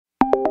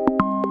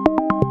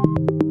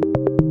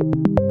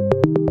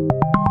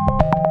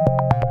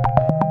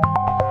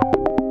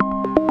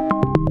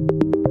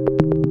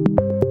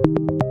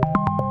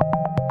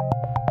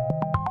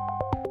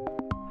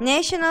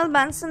National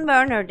Bunsen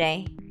Burner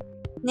Day.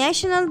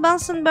 National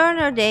Bunsen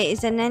Burner Day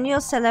is an annual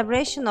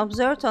celebration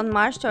observed on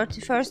March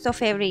 31st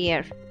of every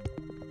year.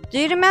 Do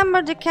you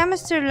remember the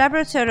chemistry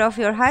laboratory of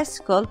your high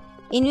school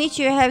in which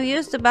you have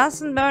used the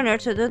Bunsen burner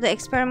to do the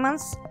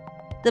experiments?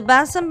 The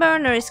Bunsen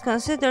burner is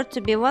considered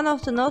to be one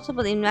of the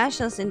notable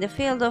inventions in the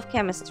field of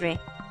chemistry.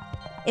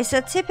 It's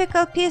a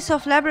typical piece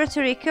of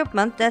laboratory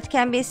equipment that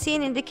can be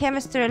seen in the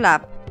chemistry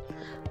lab.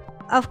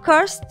 Of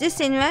course, this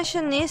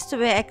invention needs to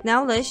be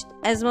acknowledged,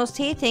 as most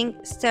heating,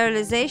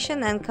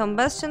 sterilization and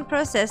combustion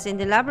process in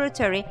the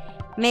laboratory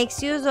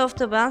makes use of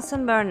the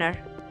Bunsen burner.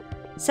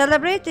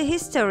 Celebrate the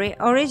history,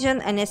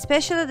 origin and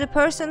especially the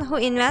person who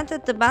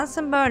invented the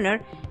Bunsen burner,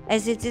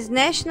 as it is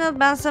National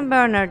Bunsen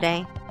Burner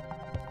Day.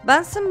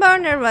 Bunsen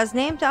burner was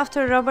named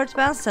after Robert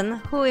Bunsen,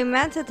 who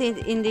invented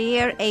it in the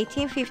year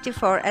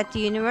 1854 at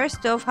the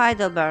University of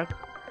Heidelberg.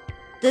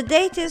 The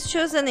date is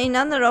chosen in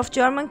honor of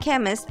German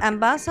chemist and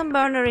Bunsen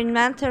burner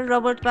inventor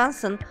Robert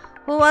Bunsen,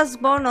 who was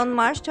born on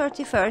March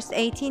 31,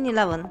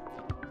 1811.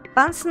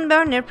 Bunsen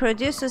burner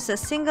produces a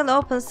single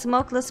open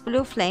smokeless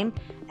blue flame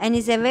and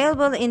is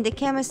available in the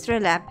chemistry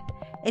lab.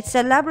 It's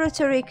a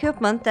laboratory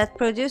equipment that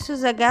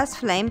produces a gas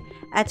flame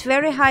at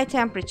very high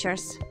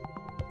temperatures.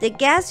 The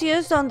gas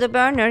used on the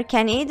burner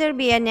can either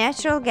be a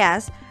natural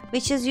gas,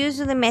 which is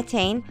usually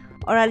methane,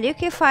 or a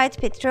liquefied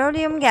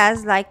petroleum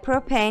gas like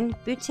propane,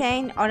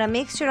 butane, or a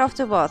mixture of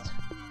the both.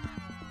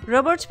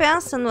 Robert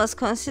Bunsen was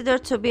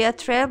considered to be a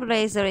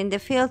trailblazer in the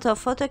field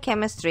of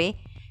photochemistry,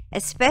 a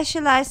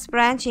specialized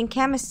branch in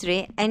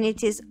chemistry, and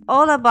it is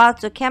all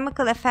about the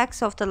chemical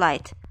effects of the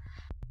light.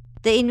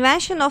 The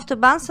invention of the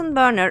Bunsen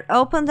burner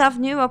opened up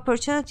new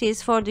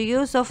opportunities for the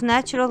use of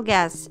natural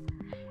gas.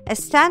 A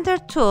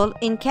standard tool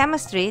in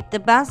chemistry, the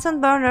Bunsen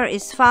burner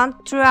is found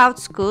throughout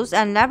schools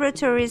and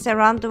laboratories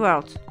around the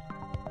world.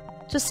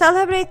 To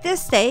celebrate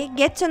this day,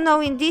 get to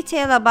know in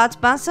detail about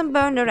Bunsen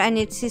burner and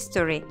its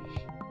history.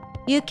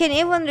 You can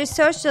even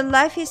research the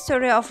life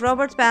history of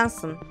Robert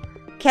Bunsen.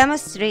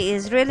 Chemistry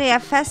is really a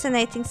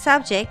fascinating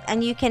subject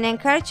and you can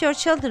encourage your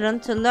children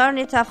to learn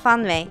it a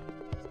fun way.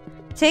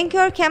 Thank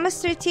your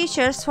chemistry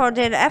teachers for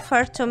their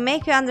effort to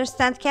make you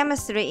understand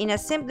chemistry in a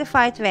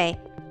simplified way.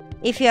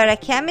 If you are a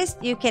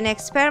chemist, you can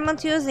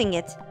experiment using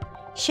it.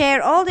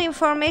 Share all the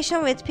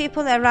information with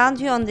people around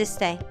you on this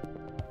day.